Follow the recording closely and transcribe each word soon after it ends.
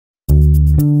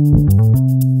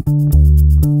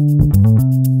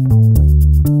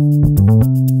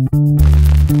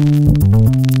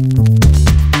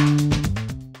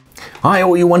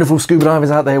you wonderful scuba divers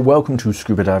out there, welcome to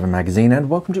Scuba Diving Magazine and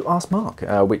welcome to Ask Mark,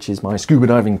 which is my scuba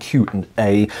diving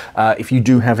Q&A. If you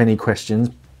do have any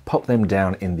questions, pop them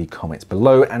down in the comments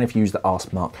below, and if you use the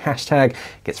Ask Mark hashtag, it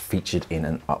gets featured in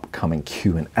an upcoming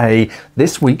Q&A.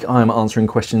 This week I'm answering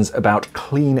questions about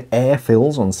clean air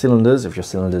fills on cylinders, if your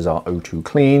cylinders are O2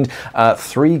 cleaned,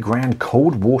 $3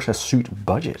 cold water suit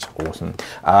budget, awesome.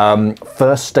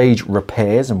 First stage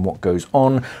repairs and what goes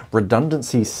on,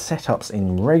 redundancy setups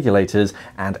in regulators,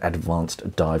 and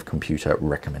advanced dive computer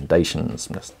recommendations.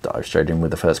 Let's dive straight in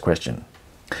with the first question,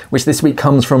 which this week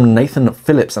comes from Nathan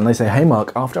Phillips, and they say, hey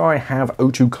Mark, after I have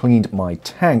O2 cleaned my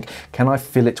tank, can I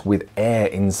fill it with air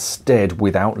instead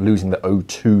without losing the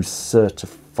O2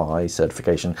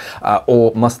 certification,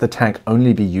 or must the tank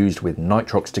only be used with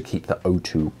Nitrox to keep the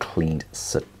O2 cleaned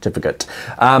certificate?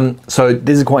 So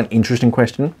this is quite an interesting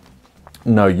question.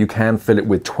 No, you can fill it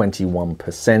with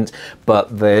 21%,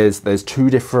 but there's two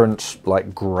different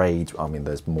like grades. I mean,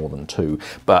 there's more than two,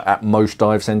 but at most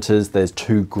dive centers, there's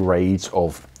two grades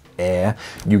of air.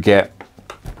 You get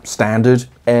standard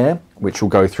air, which will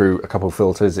go through a couple of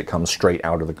filters. It comes straight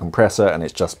out of the compressor and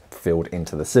it's just filled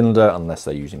into the cylinder, unless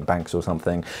they're using banks or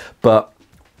something. But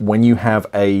when you have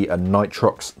a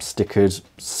Nitrox stickered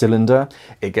cylinder,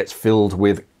 it gets filled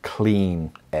with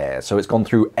clean air. So it's gone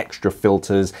through extra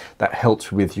filters that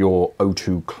helps with your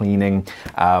O2 cleaning,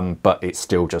 but it's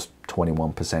still just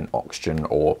 21% oxygen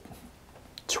or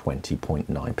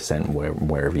 20.9%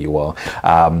 wherever you are.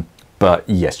 But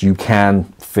yes, you can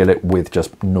fill it with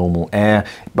just normal air,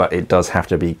 but it does have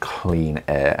to be clean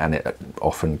air, and it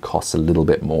often costs a little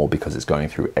bit more because it's going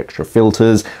through extra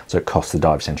filters, so it costs the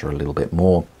dive center a little bit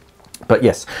more. But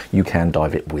yes, you can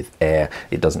dive it with air.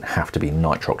 It doesn't have to be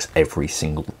Nitrox every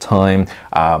single time,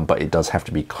 but it does have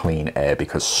to be clean air,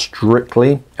 because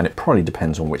strictly, and it probably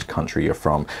depends on which country you're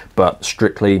from, but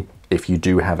strictly, if you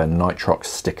do have a Nitrox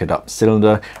stickered up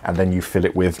cylinder and then you fill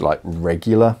it with like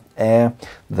regular air,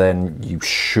 then you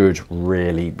should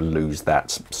really lose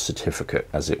that certificate,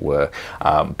 as it were,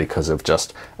 because of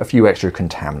just a few extra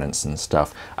contaminants and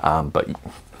stuff. But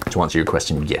to answer your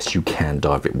question, yes, you can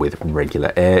dive it with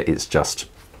regular air. It's just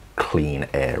clean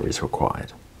air is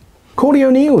required. Cordy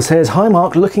O'Neill says, hi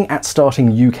Mark, looking at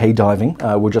starting UK diving,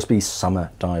 will just be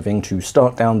summer diving. To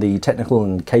start down the technical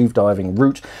and cave diving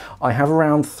route, I have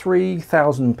around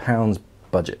 £3,000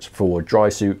 budget for dry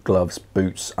suit, gloves,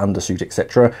 boots, undersuit,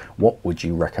 etc. What would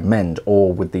you recommend?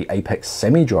 Or would the Apex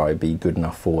semi-dry be good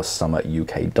enough for summer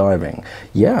UK diving?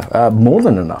 Yeah, more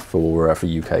than enough for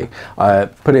UK.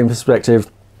 Put it in perspective,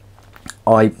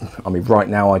 I mean, right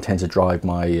now I tend to drive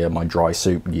my my dry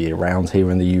suit year round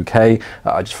here in the UK.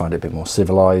 I just find it a bit more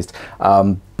civilized,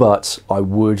 but I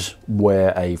would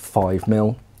wear a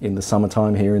 5mm in the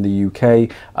summertime here in the UK,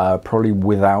 probably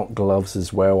without gloves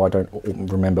as well. I don't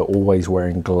remember always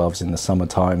wearing gloves in the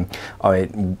summertime.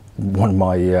 One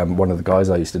of the guys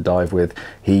I used to dive with,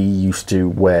 he used to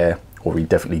wear, or he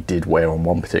definitely did wear on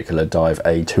one particular dive,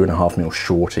 a 2.5mm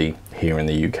shorty here in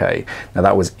the UK. Now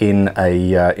that was in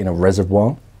a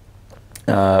reservoir,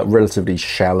 relatively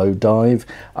shallow dive,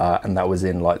 and that was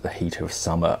in like the heat of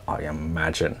summer, I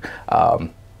imagine.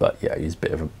 But yeah, he's a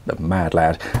bit of a mad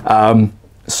lad.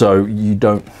 So you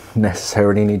don't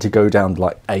necessarily need to go down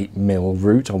like 8mm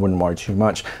route. I wouldn't worry too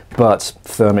much, but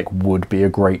thermic would be a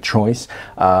great choice.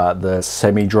 The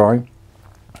semi-dry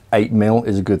 8mm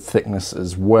is a good thickness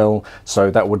as well, so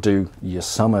that would do your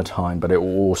summertime, but it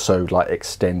will also like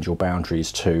extend your boundaries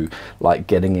to like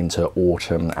getting into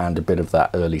autumn and a bit of that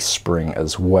early spring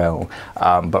as well.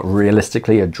 But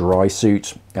realistically, a dry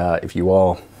suit, if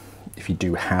you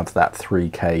do have that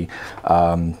 3K,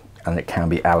 and it can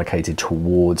be allocated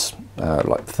towards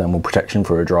like thermal protection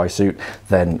for a dry suit,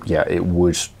 then yeah, it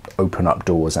would open up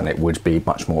doors and it would be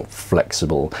much more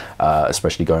flexible,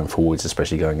 especially going forwards,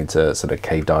 especially going into sort of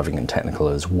cave diving and technical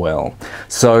as well.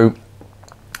 So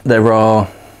there are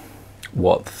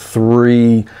what,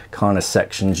 3 kind of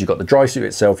sections. You've got the dry suit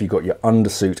itself, you've got your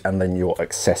undersuit, and then your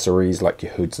accessories like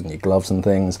your hoods and your gloves and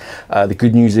things. The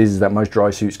good news is that most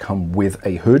dry suits come with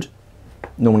a hood,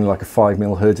 normally like a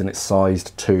 5mm hood, and it's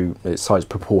sized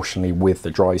proportionally with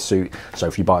the dry suit. So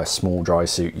if you buy a small dry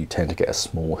suit, you tend to get a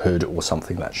small hood or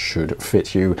something that should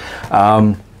fit you.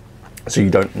 So you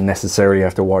don't necessarily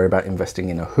have to worry about investing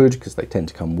in a hood, because they tend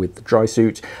to come with the dry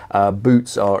suit.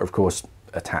 Boots are of course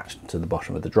attached to the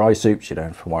bottom of the dry suit, so you don't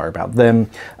have to worry about them.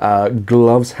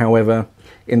 Gloves, however,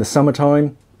 in the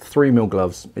summertime, 3mm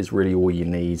gloves is really all you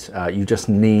need. You just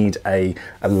need a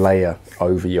layer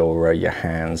over your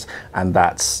hands, and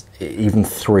that's even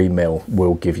 3mm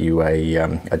will give you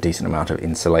a decent amount of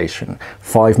insulation.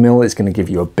 5mm is going to give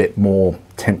you a bit more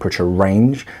temperature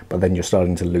range, but then you're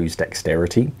starting to lose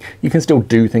dexterity. You can still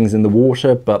do things in the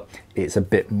water, but it's a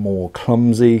bit more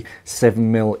clumsy.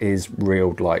 7mm is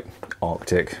real like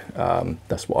Arctic.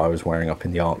 That's what I was wearing up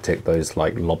in the Arctic, those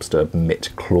like lobster mitt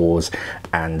claws.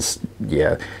 And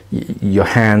yeah, your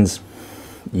hands,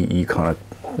 you kind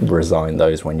of resign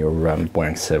those when you're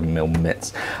wearing 7mm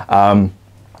mitts.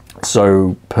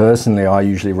 So personally, I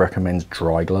usually recommend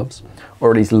dry gloves,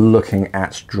 or at least looking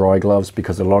at dry gloves,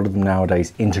 because a lot of them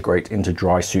nowadays integrate into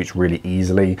dry suits really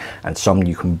easily, and some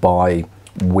you can buy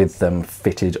with them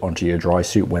fitted onto your dry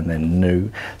suit when they're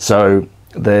new. So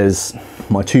there's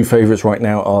my two favorites right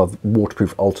now are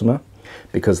Waterproof Ultima,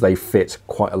 because they fit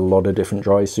quite a lot of different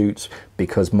dry suits,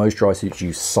 because most dry suits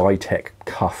use Cytec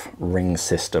cuff ring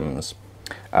systems.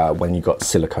 When you've got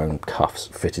silicone cuffs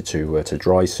fitted to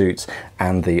dry suits,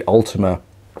 and the Ultima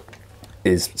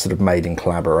is sort of made in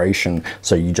collaboration,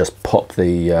 so you just pop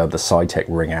the Cytec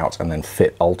ring out and then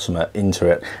fit Ultima into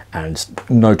it, and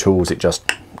no tools, it just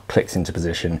clicks into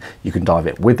position. You can dive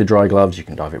it with the dry gloves, you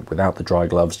can dive it without the dry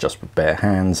gloves, just with bare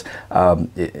hands.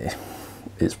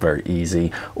 It's very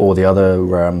easy. Or the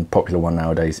other popular one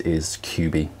nowadays is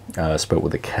Scuba, spelled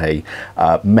with a K,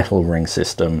 metal ring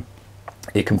system.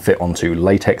 It can fit onto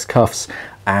latex cuffs,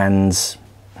 and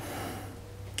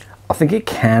I think it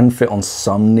can fit on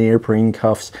some neoprene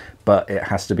cuffs, but it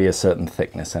has to be a certain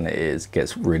thickness, and it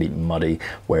gets really muddy.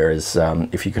 Whereas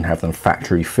if you can have them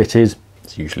factory fitted,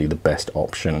 it's usually the best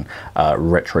option.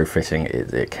 Retrofitting,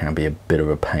 it can be a bit of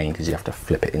a pain because you have to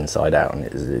flip it inside out, and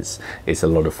it's a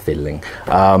lot of fiddling.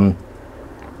 But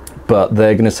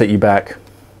they're going to set you back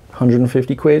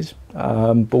 150 quid,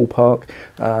 ballpark.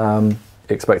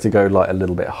 Expect to go like a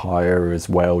little bit higher as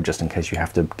well, just in case you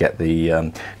have to get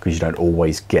the because you don't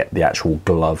always get the actual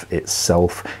glove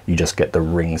itself, you just get the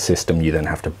ring system. You then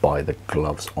have to buy the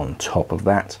gloves on top of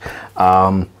that.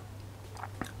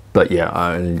 But yeah,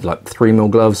 like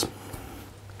 3mm gloves,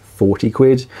 40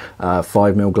 quid,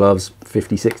 5mm gloves,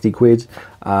 50-60 quid.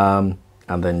 And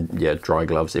then yeah, dry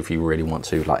gloves, if you really want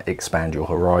to like expand your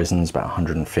horizons, about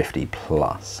 150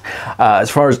 plus. As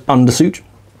far as undersuit,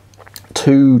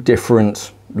 two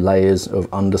different layers of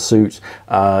undersuit.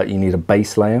 You need a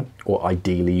base layer, or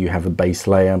ideally you have a base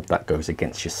layer that goes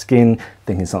against your skin,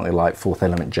 thinking something like Fourth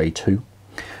Element J2.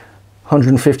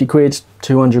 150 quid,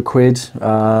 200 quid.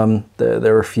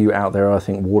 There are a few out there. I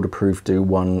think Waterproof do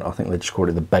one, I think they just call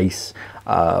it the base.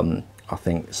 I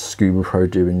think Scuba Pro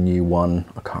do a new one.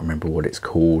 I can't remember what it's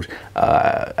called.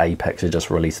 Apex has just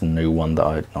released a new one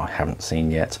that I haven't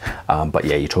seen yet. But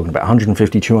yeah, you're talking about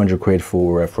 150, 200 quid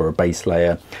for a base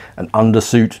layer. An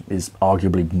undersuit is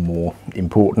arguably more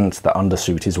important. The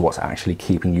undersuit is what's actually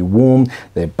keeping you warm.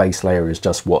 The base layer is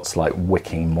just what's like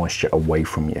wicking moisture away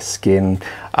from your skin.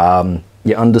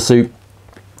 Your undersuit,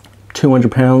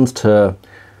 £200 to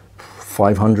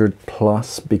 500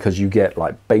 plus, because you get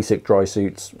like basic dry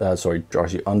suits, dry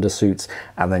suit undersuits,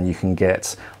 and then you can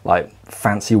get like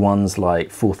fancy ones like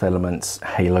Fourth Element's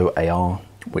Halo AR,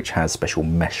 which has special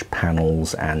mesh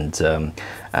panels and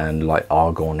like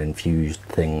argon infused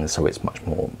things, so it's much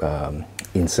more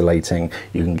insulating.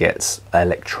 You can get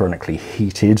electronically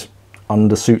heated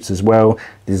undersuits as well.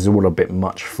 This is all a bit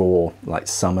much for like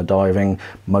summer diving.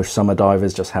 Most summer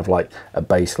divers just have like a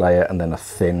base layer and then a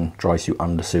thin dry suit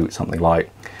undersuit, something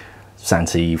like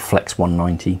Santi Flex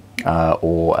 190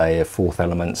 or a Fourth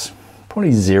Elements,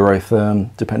 probably Zero Therm,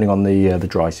 depending on the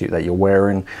dry suit that you're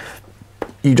wearing.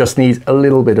 You just need a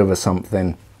little bit of a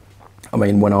something. I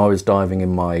mean, when I was diving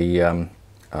in my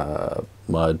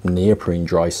my neoprene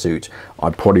dry suit, I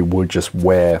probably would just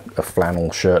wear a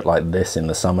flannel shirt like this in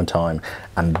the summertime,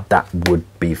 and that would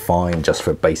be fine just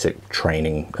for basic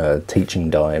training, teaching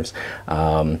dives.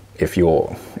 If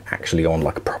you're actually on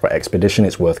like a proper expedition,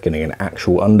 it's worth getting an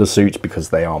actual undersuit, because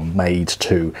they are made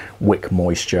to wick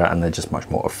moisture and they're just much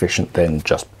more efficient than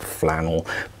just flannel.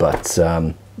 But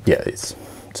yeah, it's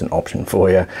an option for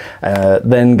you.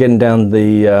 Then getting down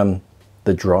the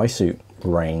dry suit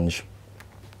range,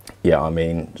 yeah, I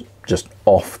mean, just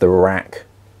off the rack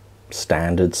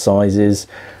standard sizes.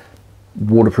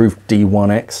 Waterproof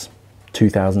D1X,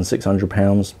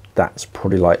 £2,600. That's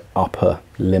probably like upper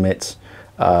limit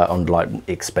on like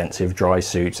expensive dry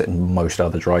suits, and most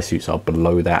other dry suits are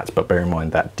below that. But bear in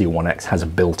mind that D1X has a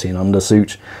built-in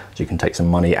undersuit, so you can take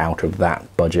some money out of that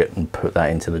budget and put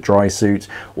that into the dry suit.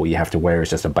 All you have to wear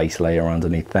is just a base layer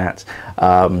underneath that,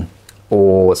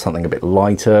 or something a bit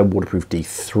lighter. Waterproof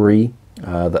D3.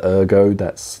 The Ergo,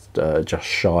 that's just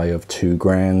shy of £2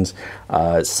 grand.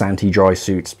 Santi dry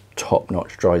suits,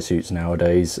 top-notch dry suits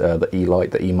nowadays. The E-Light,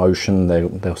 the E-Motion,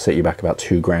 they'll set you back about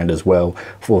 £2 grand as well.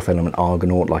 Fourth Element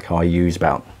Argonaut, like I use,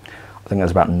 about, I think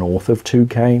that's about north of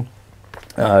 2K.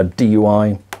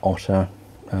 DUI, Otter,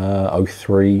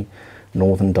 O3,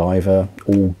 Northern Diver,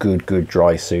 all good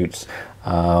dry suits.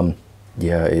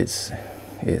 Yeah,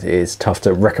 it's tough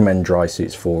to recommend dry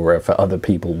suits for other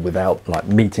people without like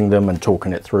meeting them and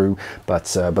talking it through, but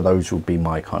those would be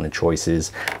my kind of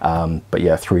choices. But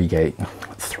yeah, 3K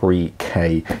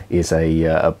is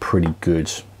a pretty good,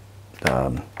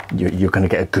 you're going to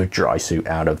get a good dry suit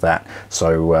out of that.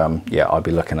 So yeah, I'd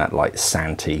be looking at like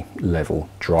Santee level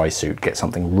dry suit. Get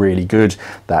something really good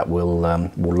that will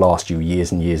last you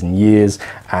years and years and years,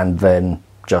 and then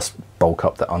just bulk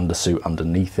up the undersuit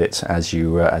underneath it as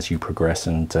you progress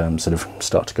and sort of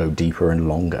start to go deeper and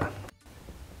longer.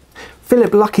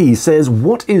 Philip Lucky says,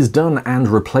 what is done and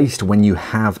replaced when you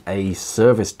have a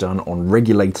service done on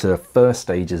regulator, first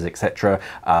stages, etc.?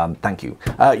 Thank you.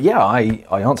 Yeah, I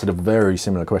answered a very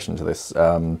similar question to this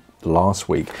last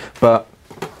week, but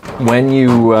when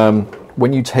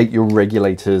you take your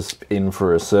regulators in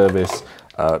for a service,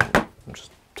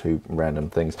 just two random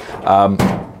things,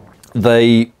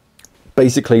 they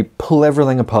basically pull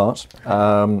everything apart.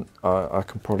 I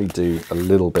can probably do a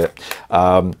little bit.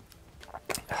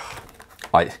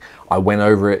 I went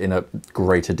over it in a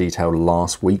greater detail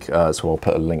last week, so I'll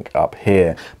put a link up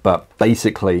here. But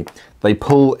basically, they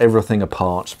pull everything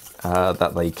apart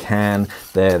that they can.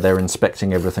 They're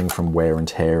inspecting everything from wear and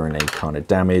tear and any kind of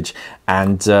damage,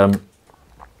 and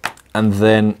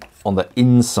then on the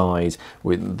inside,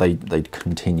 they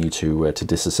continue to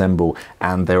disassemble,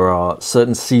 and there are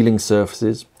certain sealing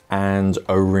surfaces and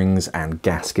O-rings and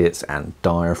gaskets and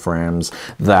diaphragms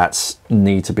that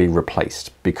need to be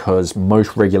replaced, because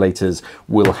most regulators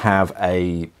will have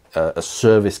a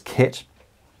service kit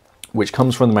which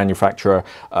comes from the manufacturer.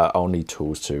 I'll need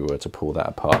tools to pull that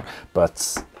apart,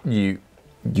 but you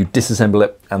disassemble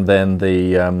it, and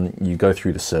then you go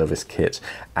through the service kit,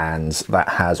 and that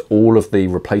has all of the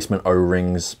replacement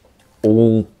O-rings.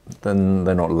 Then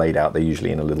they're not laid out, they're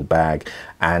usually in a little bag,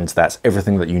 and that's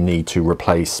everything that you need to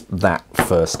replace that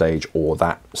first stage or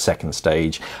that second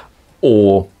stage.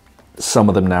 Or some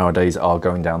of them nowadays are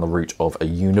going down the route of a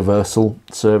universal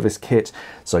service kit,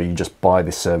 so you just buy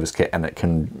this service kit and it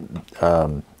can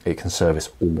service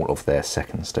all of their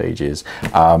second stages.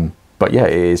 But yeah,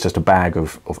 it is just a bag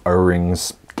of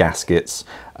O-rings, gaskets,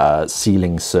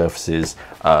 sealing surfaces.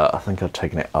 I think I've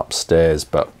taken it upstairs,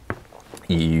 but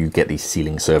you get these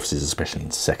sealing surfaces, especially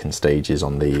in second stages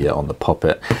on the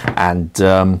poppet, and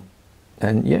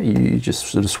yeah, you just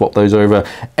sort of swap those over.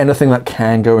 Anything that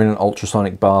can go in an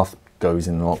ultrasonic bath goes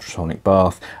in an ultrasonic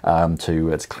bath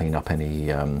to clean up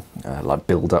any like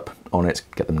build up on it,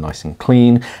 get them nice and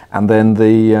clean, and then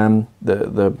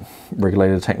the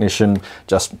regulator technician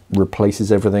just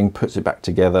replaces everything, puts it back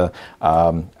together,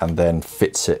 and then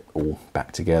fits it all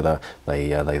back together. They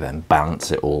then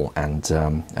balance it all, and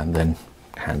then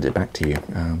hand it back to you.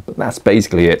 But that's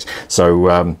basically it.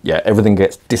 So yeah, everything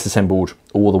gets disassembled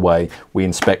all the way. We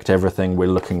inspect everything. We're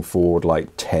looking for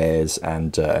like tears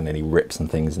and any rips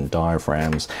and things and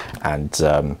diaphragms, and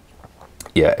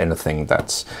yeah, anything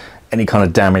that's any kind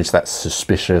of damage that's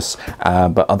suspicious.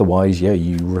 But otherwise, yeah,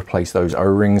 you replace those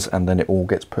O-rings and then it all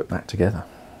gets put back together.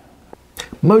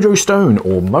 Mojo Stone,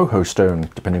 or Moho Stone,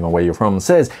 depending on where you're from,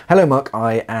 says, hello Mark,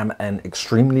 I am an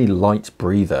extremely light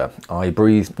breather. I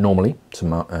breathe normally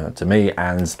to me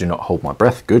and do not hold my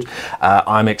breath. Good.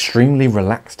 I'm extremely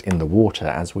relaxed in the water,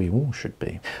 as we all should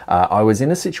be. I was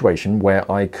in a situation where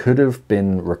I could have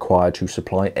been required to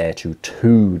supply air to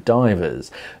 2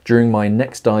 divers. During my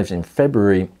next dives in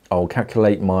February, I'll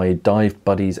calculate my dive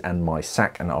buddies and my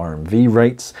SAC and RMV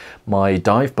rates. My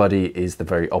dive buddy is the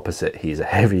very opposite. He's a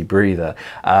heavy breather.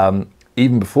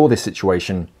 Even before this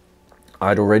situation,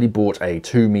 I'd already bought a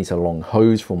 2-meter long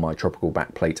hose for my tropical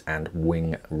backplate and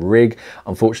wing rig.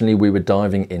 Unfortunately, we were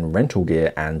diving in rental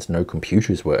gear and no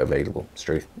computers were available.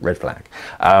 Straight red flag.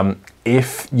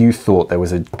 If you thought there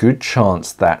was a good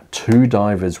chance that 2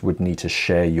 divers would need to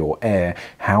share your air,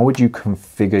 how would you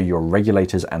configure your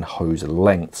regulators and hose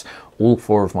lengths? All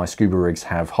 4 of my scuba rigs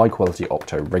have high quality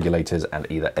Octo regulators and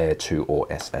either Air 2 or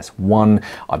SS1.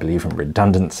 I believe in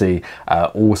redundancy.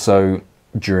 Also,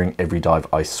 during every dive,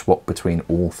 I swap between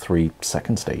all 3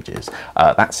 second stages.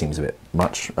 That seems a bit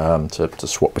much to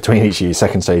swap between each of your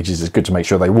second stages. It's good to make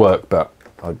sure they work, but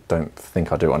I don't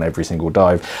think I do it on every single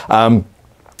dive.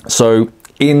 So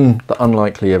in the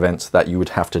unlikely event that you would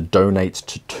have to donate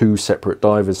to 2 separate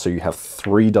divers, so you have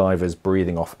 3 divers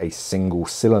breathing off a single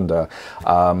cylinder,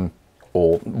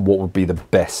 or what would be the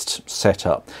best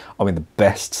setup? I mean, the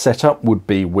best setup would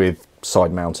be with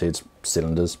side-mounted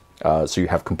cylinders, so you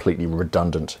have completely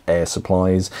redundant air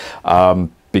supplies,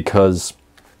 because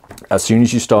As soon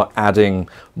as you start adding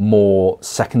more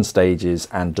second stages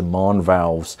and demand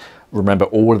valves, remember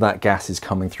all of that gas is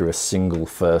coming through a single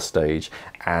first stage,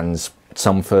 and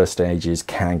some first stages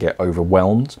can get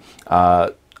overwhelmed.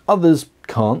 Others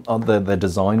can't. They're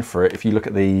designed for it. If you look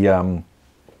at the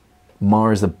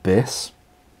Mars Abyss,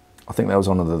 I think that was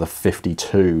one of the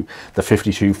 52. The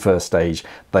 52 first stage,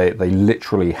 they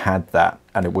literally had that,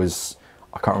 and it was,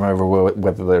 I can't remember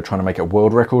whether they were trying to make a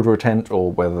world record or attempt,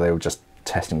 or whether they were just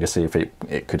testing to see if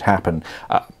it could happen.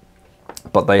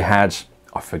 But they had,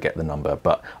 I forget the number,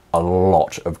 but a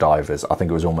lot of divers. I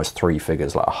think it was almost 3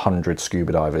 figures, like 100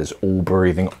 scuba divers, all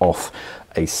breathing off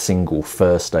a single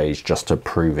first stage just to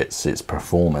prove its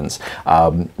performance.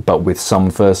 But with some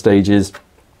first stages,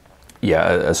 yeah,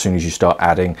 as soon as you start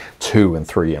adding 2 and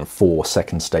 3 and 4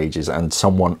 second stages, and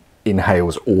someone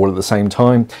inhales all at the same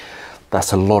time,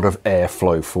 that's a lot of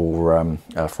airflow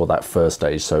for that first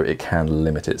stage, so it can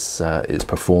limit its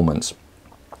performance.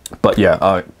 But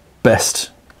yeah, best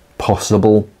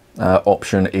possible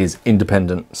option is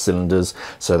independent cylinders,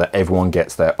 so that everyone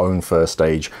gets their own first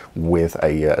stage with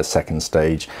a second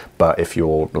stage. But if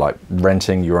you're like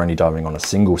renting, you're only diving on a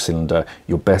single cylinder,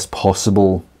 your best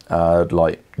possible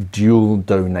like dual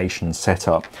donation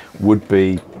setup would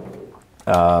be,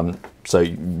 so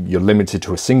you're limited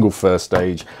to a single first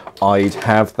stage. I'd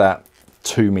have that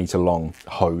 2-meter long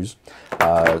hose,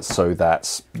 so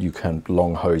that you can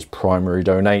long hose primary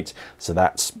donate. So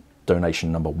that's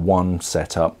donation number 1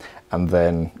 setup, and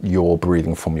then you're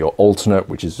breathing from your alternate,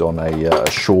 which is on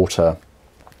a shorter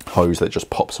hose that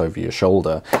just pops over your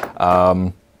shoulder.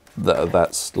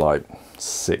 That's like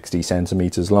 60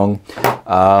 centimeters long.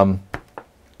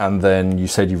 And then you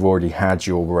said you've already had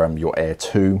your Air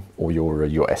 2 or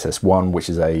your SS1, which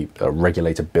is a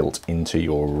regulator built into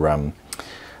your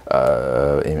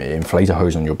inflator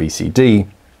hose on your BCD.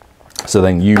 So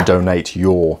then you donate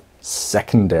your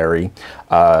secondary.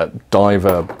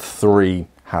 Diver 3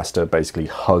 has to basically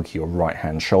hug your right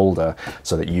hand shoulder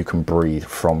so that you can breathe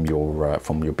from your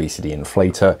BCD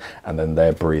inflator, and then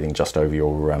they're breathing just over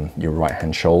your right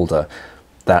hand shoulder.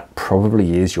 That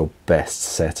probably is your best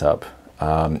setup.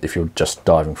 If you're just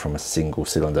diving from a single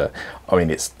cylinder. I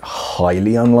mean, it's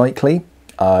highly unlikely.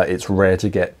 It's rare to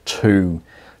get 2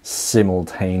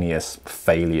 simultaneous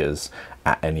failures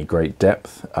at any great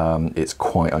depth. It's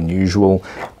quite unusual.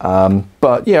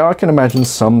 But yeah, I can imagine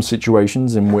some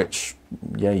situations in which,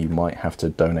 yeah, you might have to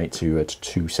donate to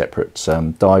 2 separate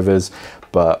divers,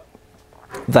 but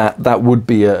that would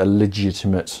be a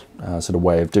legitimate sort of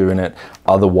way of doing it.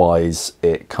 Otherwise,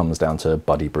 it comes down to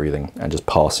buddy breathing and just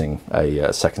passing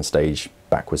a second stage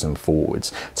backwards and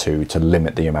forwards to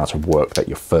limit the amount of work that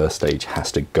your first stage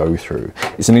has to go through.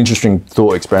 It's an interesting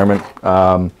thought experiment,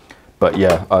 but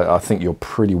yeah, I think you're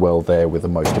pretty well there with the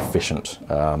most efficient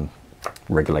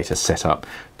regulator setup.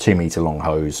 2-meter long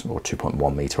hose, or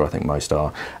 2.1 meter, I think most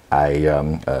are,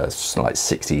 a like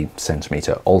 60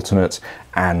 centimeter alternate,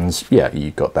 and yeah,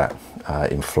 you've got that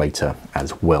inflator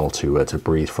as well to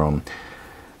breathe from.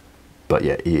 But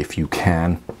yeah, if you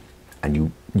can,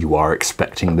 and you are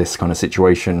expecting this kind of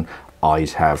situation,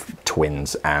 I'd have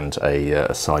twins and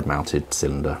a side-mounted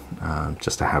cylinder,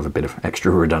 just to have a bit of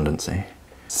extra redundancy.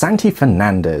 Santi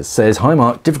Fernandez says, "Hi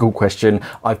Mark, difficult question.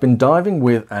 I've been diving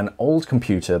with an old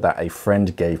computer that a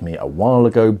friend gave me a while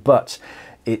ago, but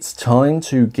it's time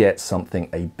to get something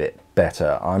a bit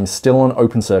better. I'm still on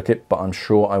open circuit, but I'm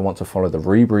sure I want to follow the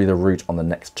rebreather route on the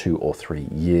next 2 or 3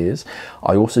 years.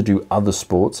 I also do other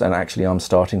sports, and actually I'm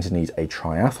starting to need a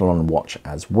triathlon watch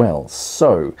as well.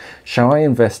 So, shall I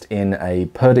invest in a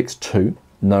Perdix 2,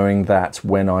 knowing that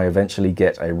when I eventually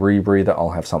get a rebreather,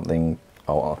 I'll have something,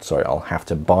 I'll have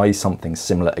to buy something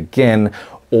similar again,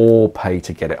 or pay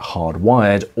to get it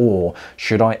hardwired? Or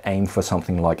should I aim for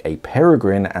something like a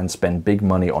Peregrine and spend big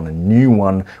money on a new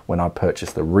one when I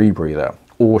purchase the rebreather?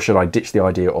 Or should I ditch the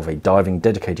idea of a diving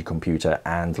dedicated computer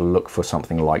and look for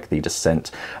something like the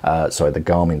Descent, the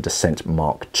Garmin Descent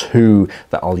Mark II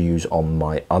that I'll use on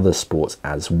my other sports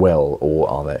as well? Or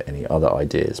are there any other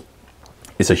ideas?"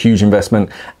 It's a huge investment,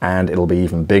 and it'll be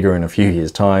even bigger in a few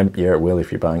years' time. Yeah, it will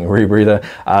if you're buying a rebreather.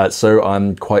 So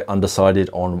I'm quite undecided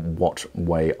on what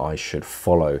way I should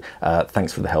follow.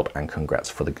 Thanks for the help and congrats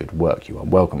for the good work. You are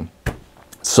welcome.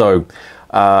 So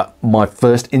my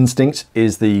first instinct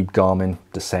is the Garmin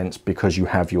Descent, because you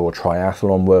have your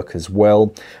triathlon work as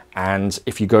well. And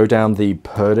if you go down the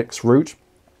Perdix route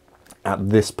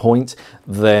at this point,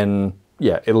 then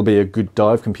yeah, it'll be a good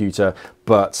dive computer,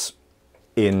 but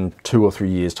in 2 or 3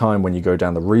 years time, when you go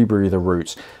down the rebreather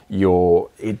route,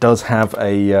 it does have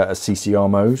a CCR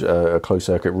mode, a closed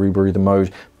circuit rebreather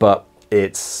mode, but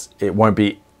it won't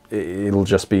be it'll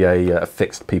just be a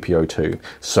fixed PPO2.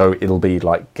 So it'll be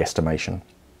like guesstimation.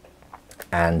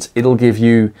 And it'll give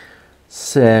you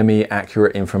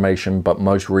semi-accurate information, but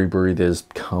most rebreathers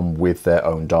come with their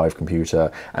own dive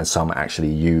computer, and some actually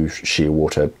use shear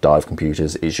water dive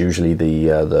computers. It's usually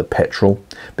the petrol,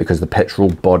 because the petrol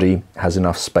body has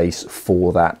enough space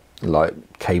for that like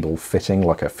cable fitting,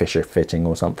 like a Fisher fitting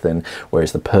or something,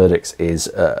 whereas the Perdix is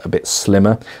a bit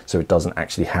slimmer, so it doesn't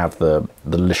actually have the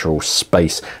literal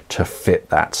space to fit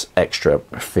that extra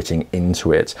fitting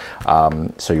into it.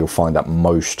 So you'll find that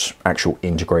most actual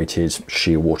integrated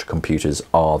shear water computers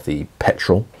are the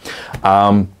petrol.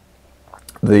 The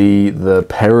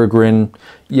Peregrine,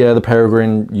 yeah, the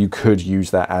Peregrine, you could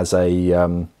use that as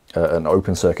an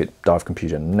open circuit dive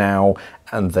computer now,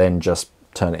 and then just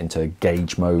turn it into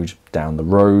gauge mode down the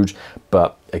road.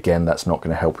 But again, that's not going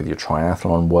to help with your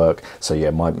triathlon work. So yeah,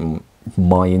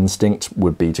 my instinct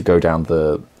would be to go down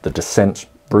the descent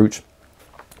route,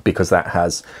 because that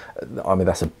has, I mean,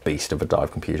 that's a beast of a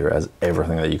dive computer. It has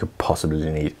everything that you could possibly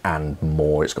need and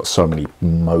more. It's got so many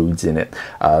modes in it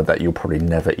that you'll probably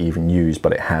never even use,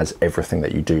 but it has everything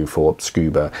that you do for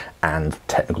scuba and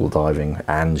technical diving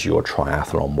and your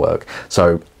triathlon work.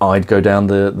 So I'd go down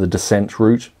the descent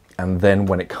route. And then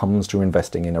when it comes to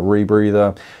investing in a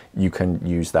rebreather, you can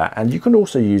use that. And you can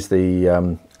also use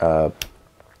the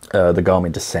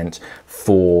Garmin Descent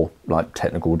for like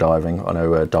technical diving. I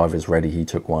know Divers Ready, he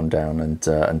took one down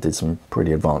and did some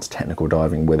pretty advanced technical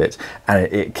diving with it. And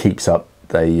it keeps up.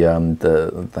 They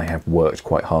have worked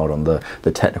quite hard on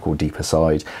the technical deeper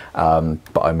side,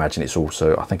 but I imagine I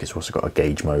think it's also got a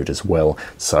gauge mode as well.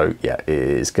 So yeah,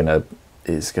 it's gonna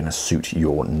suit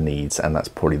your needs, and that's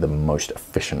probably the most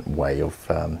efficient way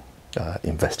of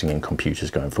investing in computers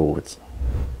going forwards.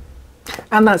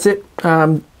 And that's it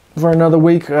for another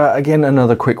week. Again,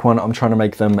 another quick one. I'm trying to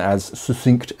make them as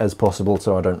succinct as possible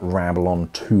so I don't ramble on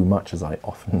too much, as I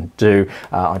often do.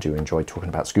 I do enjoy talking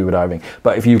about scuba diving,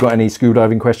 but if you've got any scuba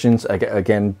diving questions,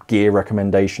 again, gear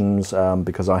recommendations,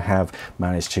 because I have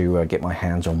managed to get my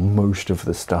hands on most of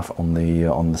the stuff on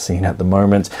the scene at the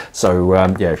moment. So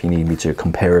yeah, if you need me to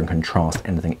compare and contrast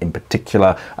anything in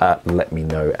particular, let me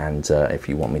know, and if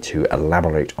you want me to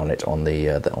elaborate on it on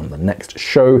the next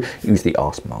show, use the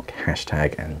Ask Mark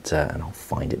hashtag, and I'll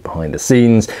find it behind the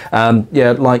scenes.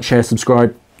 Yeah, like, share,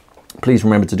 subscribe. Please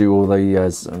remember to do all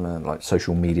the like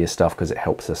social media stuff, because it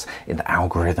helps us in the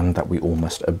algorithm that we all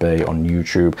must obey on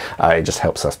YouTube. It just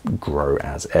helps us grow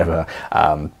as ever.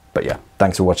 But yeah,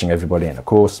 thanks for watching, everybody, and of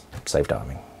course, safe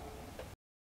diving.